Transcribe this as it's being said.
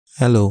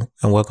Hello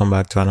and welcome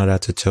back to another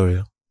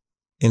tutorial.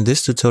 In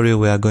this tutorial,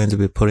 we are going to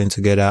be putting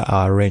together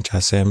our wrench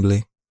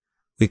assembly.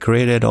 We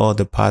created all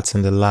the parts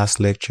in the last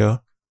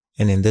lecture,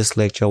 and in this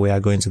lecture, we are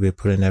going to be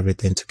putting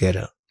everything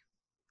together.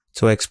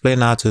 To explain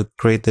how to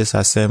create this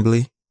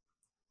assembly,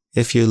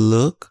 if you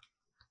look,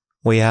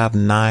 we have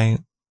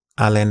 9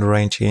 Allen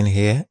wrench in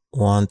here.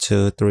 1,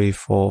 2, 3,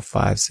 4,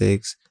 5,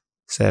 6,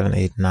 7,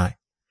 8, 9.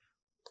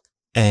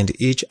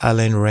 And each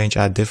Allen wrench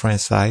are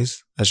different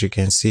size. As you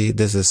can see,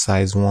 this is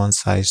size 1,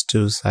 size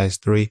 2, size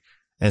 3,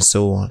 and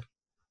so on.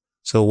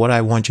 So what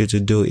I want you to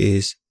do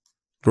is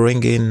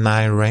bring in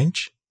 9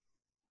 wrench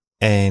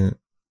and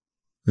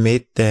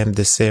make them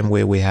the same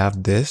way we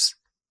have this,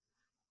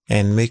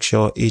 and make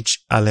sure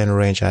each Allen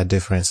wrench are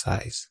different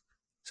size.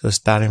 So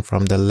starting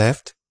from the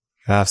left,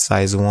 you have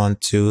size 1,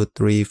 2,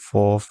 3,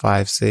 4,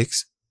 5,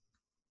 6,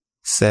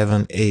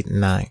 7, 8,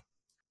 9.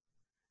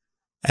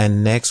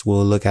 And next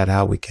we'll look at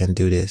how we can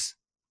do this.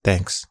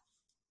 Thanks.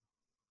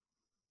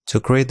 To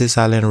create this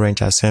Allen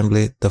wrench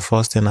assembly, the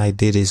first thing I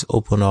did is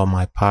open all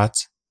my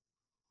parts.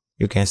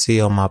 You can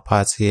see all my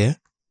parts here,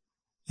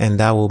 and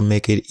that will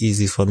make it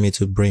easy for me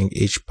to bring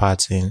each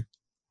part in.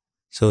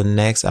 So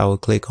next I will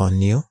click on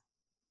New,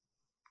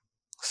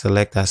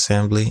 select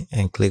Assembly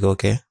and click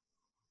OK.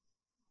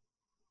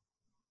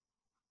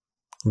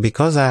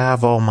 Because I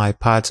have all my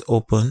parts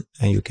open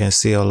and you can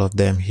see all of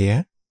them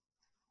here,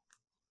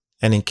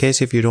 and in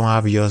case if you don't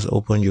have yours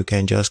open, you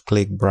can just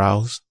click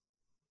Browse,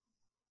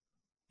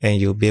 and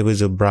you'll be able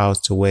to browse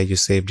to where you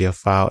saved your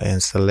file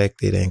and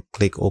select it and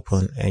click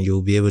Open, and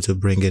you'll be able to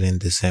bring it in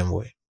the same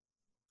way.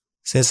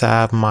 Since I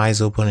have mine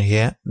open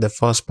here, the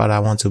first part I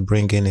want to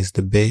bring in is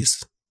the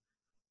base.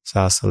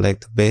 So I'll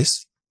select the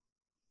base,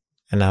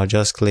 and I'll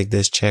just click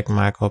this check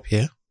mark up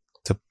here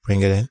to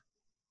bring it in.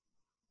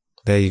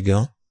 There you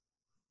go.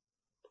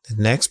 The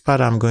next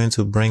part I'm going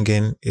to bring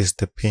in is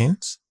the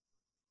pins.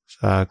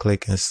 So I'll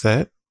click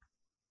Insert,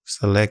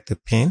 select the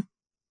pin.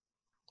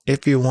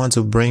 If you want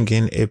to bring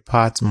in a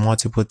part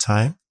multiple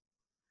times,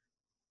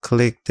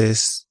 click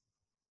this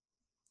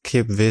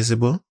Keep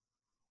Visible,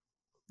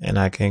 and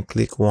I can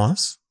click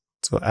once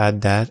to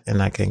add that,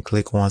 and I can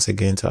click once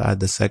again to add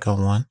the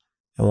second one.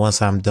 And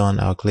once I'm done,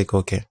 I'll click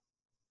OK.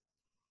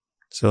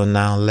 So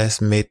now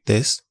let's mate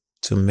this.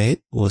 To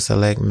mate, we'll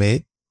select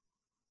Mate,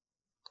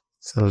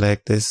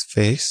 select this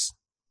face,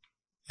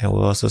 and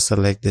we'll also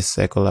select this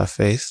circular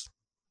face.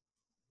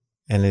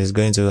 And it's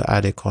going to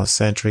add a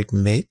concentric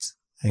mate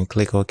and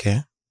click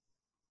OK.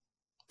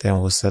 Then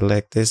we'll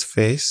select this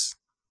face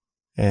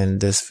and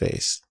this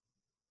face.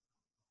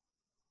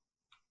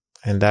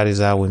 And that is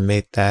how we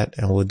made that.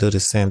 And we'll do the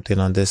same thing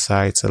on this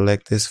side.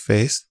 Select this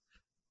face,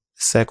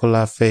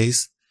 circular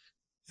face,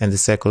 and the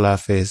circular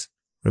face.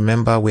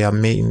 Remember, we are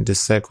mating the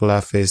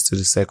circular face to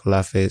the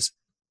circular face.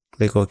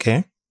 Click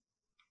OK.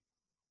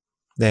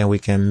 Then we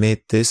can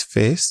mate this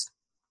face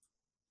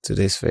to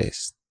this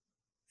face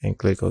and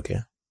click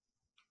OK.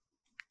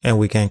 And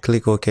we can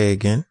click OK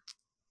again.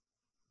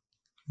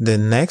 The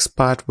next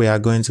part we are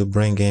going to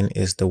bring in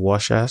is the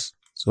washers.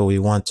 So we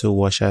want 2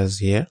 washers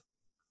here.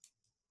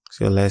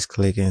 So let's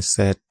click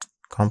Insert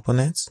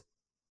Components.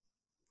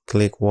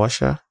 Click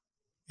Washer.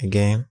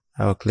 Again,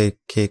 I'll click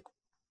Keep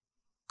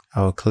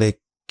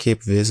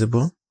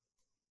Visible.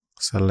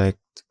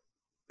 Select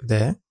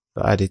there.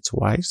 Add it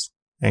twice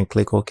and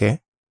click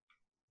OK.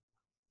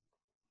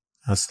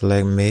 I'll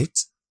select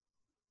Mate.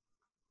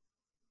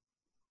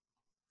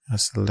 I'll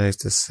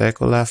select the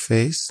circular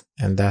face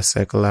and that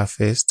circular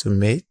face to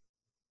mate.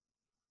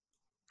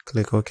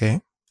 Click OK.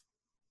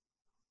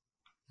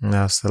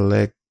 Now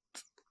select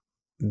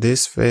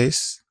this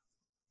face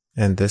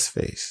and this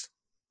face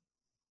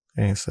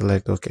and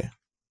select OK.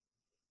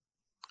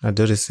 I'll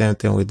do the same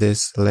thing with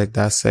this. Select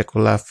that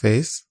circular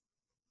face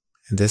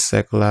and this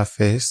circular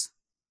face.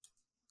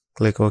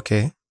 Click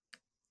OK.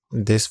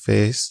 This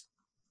face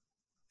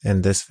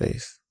and this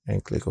face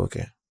and click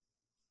OK.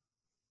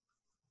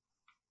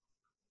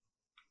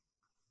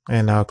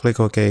 And I'll click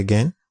OK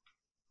again.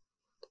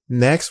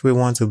 Next, we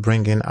want to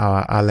bring in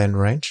our Allen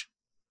wrench.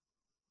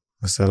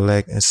 We'll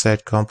select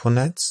Insert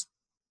Components.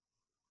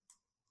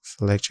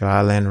 Select your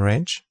Allen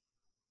wrench.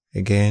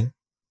 Again,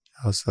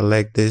 I'll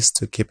select this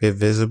to keep it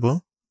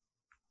visible.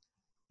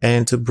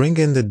 And to bring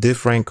in the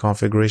different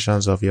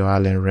configurations of your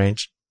Allen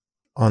wrench,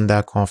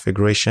 under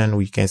Configuration,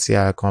 we can see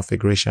our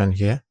configuration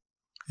here.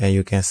 And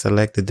you can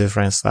select the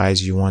different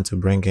size you want to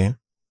bring in.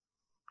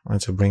 I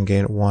want to bring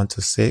in 1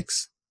 to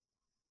 6.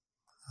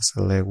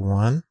 Select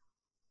 1,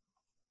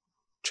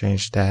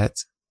 change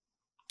that,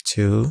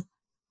 2,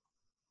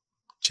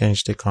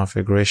 change the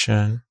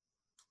configuration,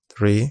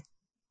 3,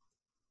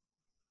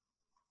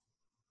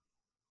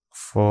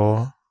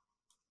 4,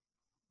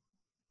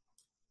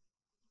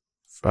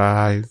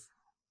 5,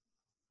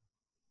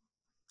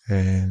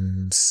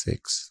 and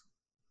 6.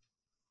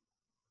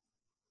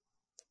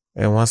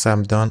 And once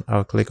I'm done,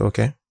 I'll click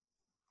OK.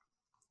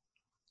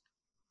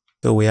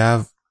 So we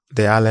have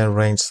the Allen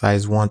wrench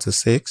size 1 to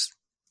 6.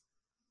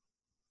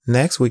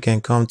 Next, we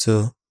can come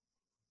to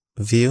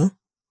View,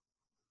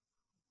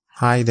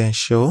 Hide and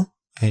Show,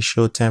 and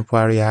show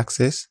temporary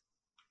axis.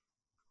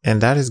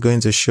 And that is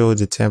going to show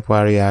the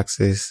temporary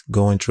axis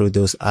going through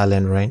those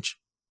Allen wrench.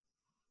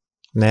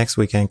 Next,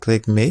 we can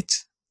click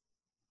mate.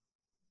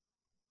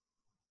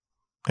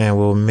 And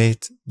we'll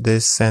mate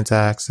this center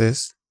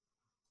axis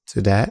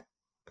to that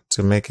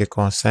to make it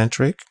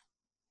concentric.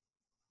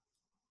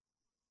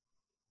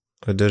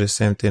 We'll do the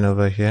same thing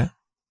over here.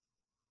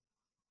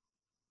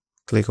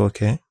 Click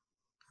OK.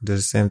 Do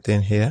the same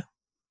thing here.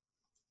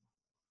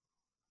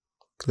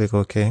 Click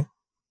OK.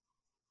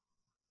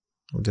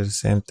 We'll do the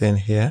same thing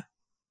here.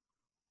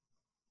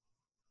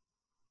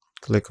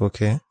 Click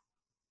OK.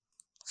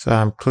 So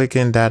I'm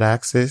clicking that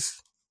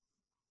axis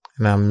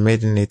and I'm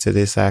mating it to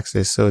this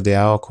axis so they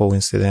are all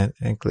coincident,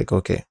 and click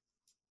OK.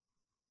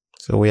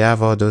 So we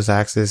have all those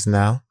axes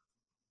now.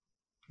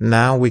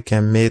 Now we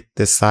can mate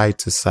the side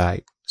to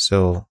side.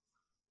 So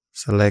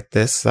select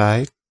this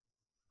side.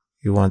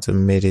 You want to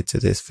mate it to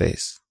this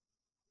face.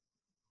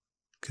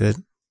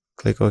 Good.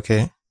 Click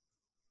OK.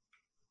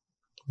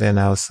 Then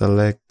I'll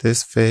select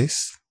this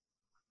face.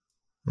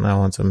 And I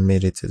want to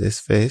mate it to this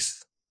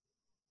face.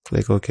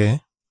 Click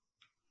OK.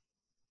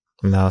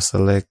 Now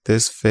select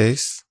this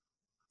face.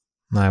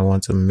 Now I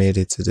want to mate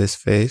it to this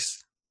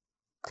face.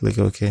 Click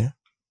OK.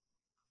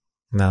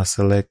 Now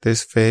select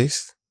this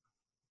face.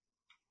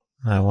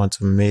 Now I want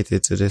to mate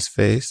it to this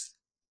face.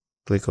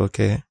 Click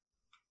OK.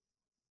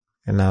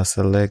 And now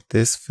select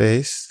this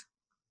face.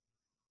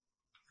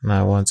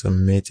 Now I want to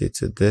mate it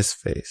to this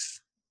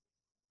face.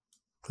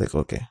 Click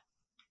OK.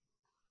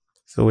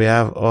 So we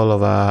have all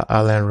of our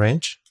Allen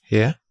wrench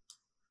here,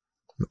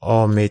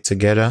 all made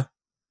together.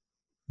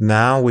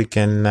 Now we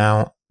can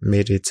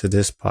mate it to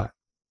this part.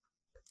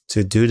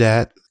 To do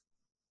that,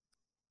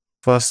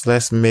 first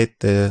let's mate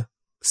the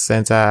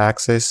center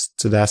axis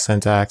to that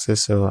center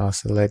axis. So I'll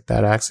select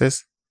that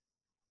axis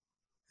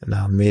and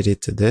I'll mate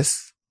it to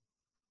this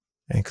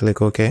and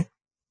click OK.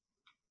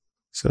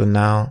 So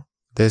now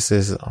this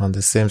is on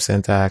the same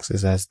center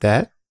axis as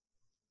that.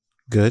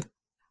 Good.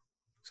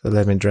 So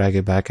let me drag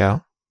it back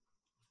out.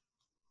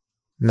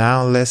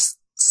 Now let's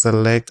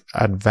select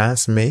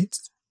Advanced Mate.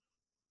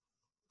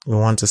 We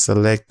want to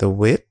select the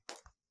width.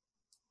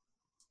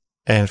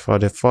 And for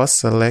the first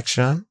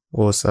selection,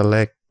 we'll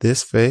select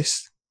this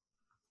face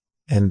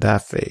and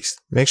that face.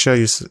 Make sure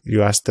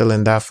you are still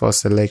in that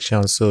first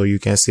selection so you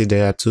can see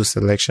there are two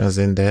selections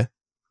in there.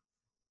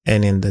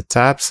 And in the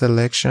tab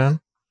selection,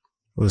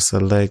 we'll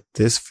select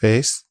this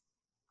face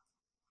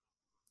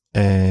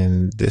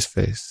and this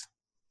face.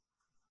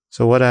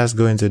 So what that's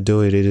going to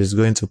do, it is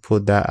going to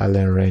put that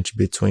Allen wrench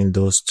between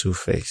those two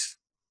faces.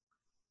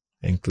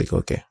 And click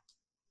OK.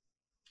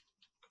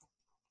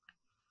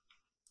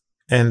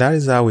 And that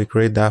is how we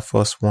create that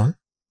first one.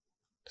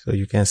 So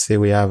you can see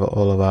we have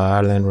all of our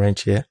Allen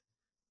wrench here.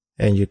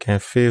 And you can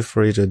feel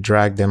free to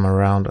drag them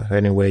around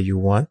anywhere you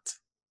want.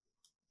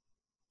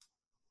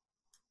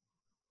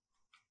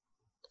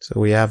 So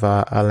we have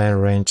our Allen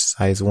wrench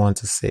size 1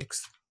 to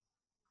 6.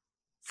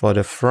 For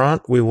the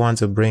front, we want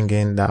to bring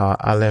in our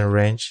Allen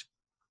wrench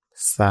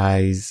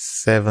size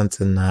 7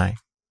 to 9.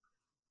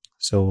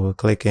 So we'll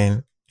click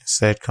in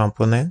Insert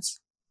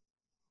Components,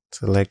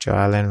 select your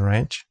Allen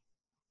wrench,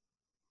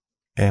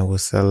 and we'll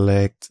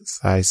select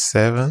size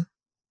 7.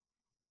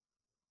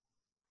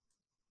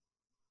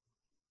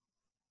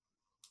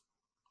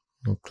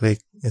 And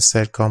click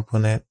Insert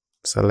Component,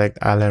 select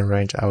Allen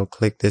wrench. I will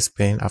click this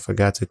pin. I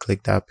forgot to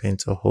click that pin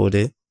to hold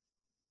it.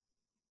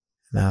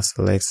 Now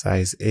select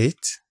size 8.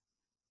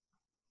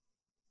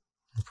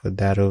 Put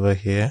that over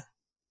here.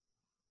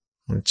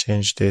 And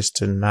change this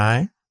to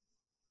 9.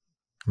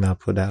 Now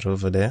put that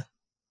over there.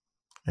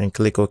 And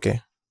click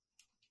OK.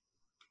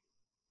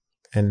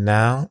 And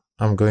now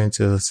I'm going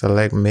to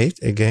select Mate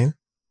again.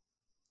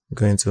 I'm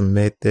going to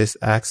mate this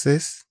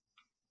axis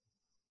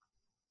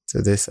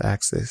to this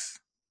axis.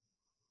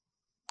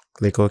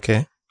 Click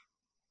OK.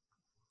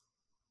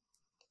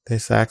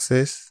 This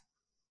axis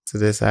to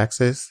this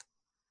axis.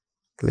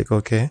 Click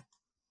OK.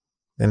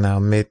 Then I'll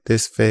mate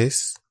this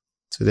face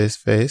to this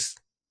face.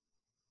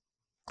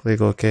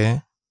 Click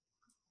OK.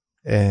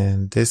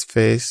 And this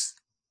face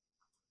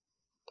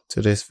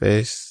to this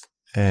face.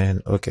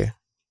 And OK.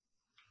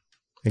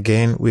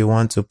 Again, we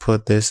want to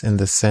put this in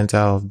the center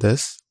of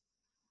this.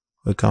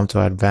 We come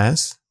to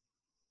Advanced.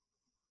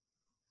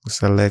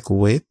 Select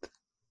Width.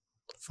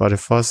 For the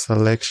first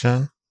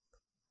selection,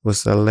 we'll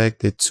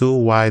select the two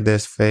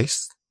widest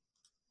face,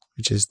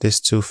 which is this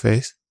two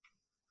face.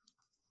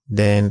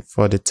 Then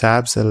for the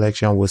tab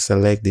selection, we'll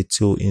select the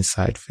two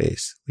inside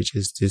face, which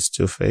is this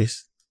two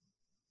face.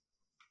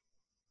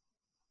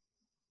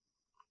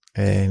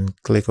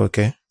 And click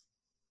OK.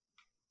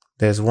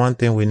 There's one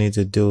thing we need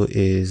to do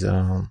is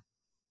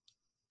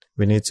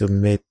we need to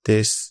mate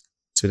this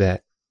to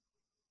that.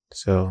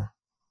 So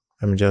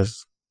let me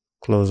just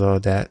close all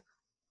that.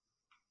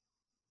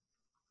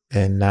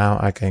 And now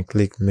I can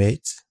click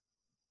Mate.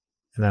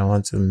 And I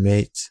want to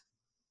mate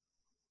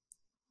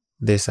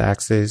this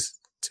axis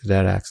to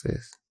that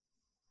axis.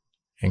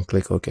 And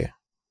click OK.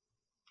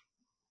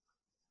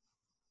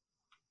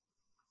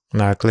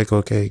 Now I click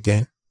OK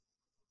again.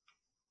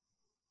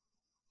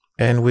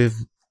 And we've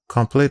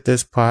completed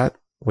this part.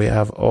 We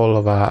have all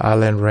of our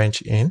Allen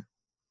wrench in.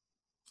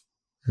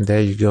 And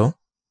there you go.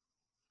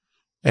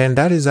 And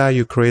that is how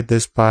you create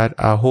this part.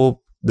 I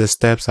hope the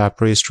steps are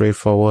pretty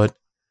straightforward.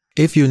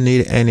 If you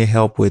need any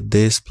help with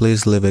this,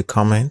 please leave a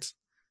comment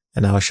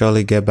and I'll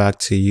surely get back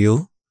to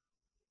you.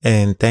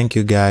 And thank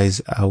you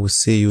guys. I will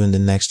see you in the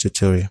next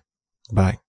tutorial. Bye.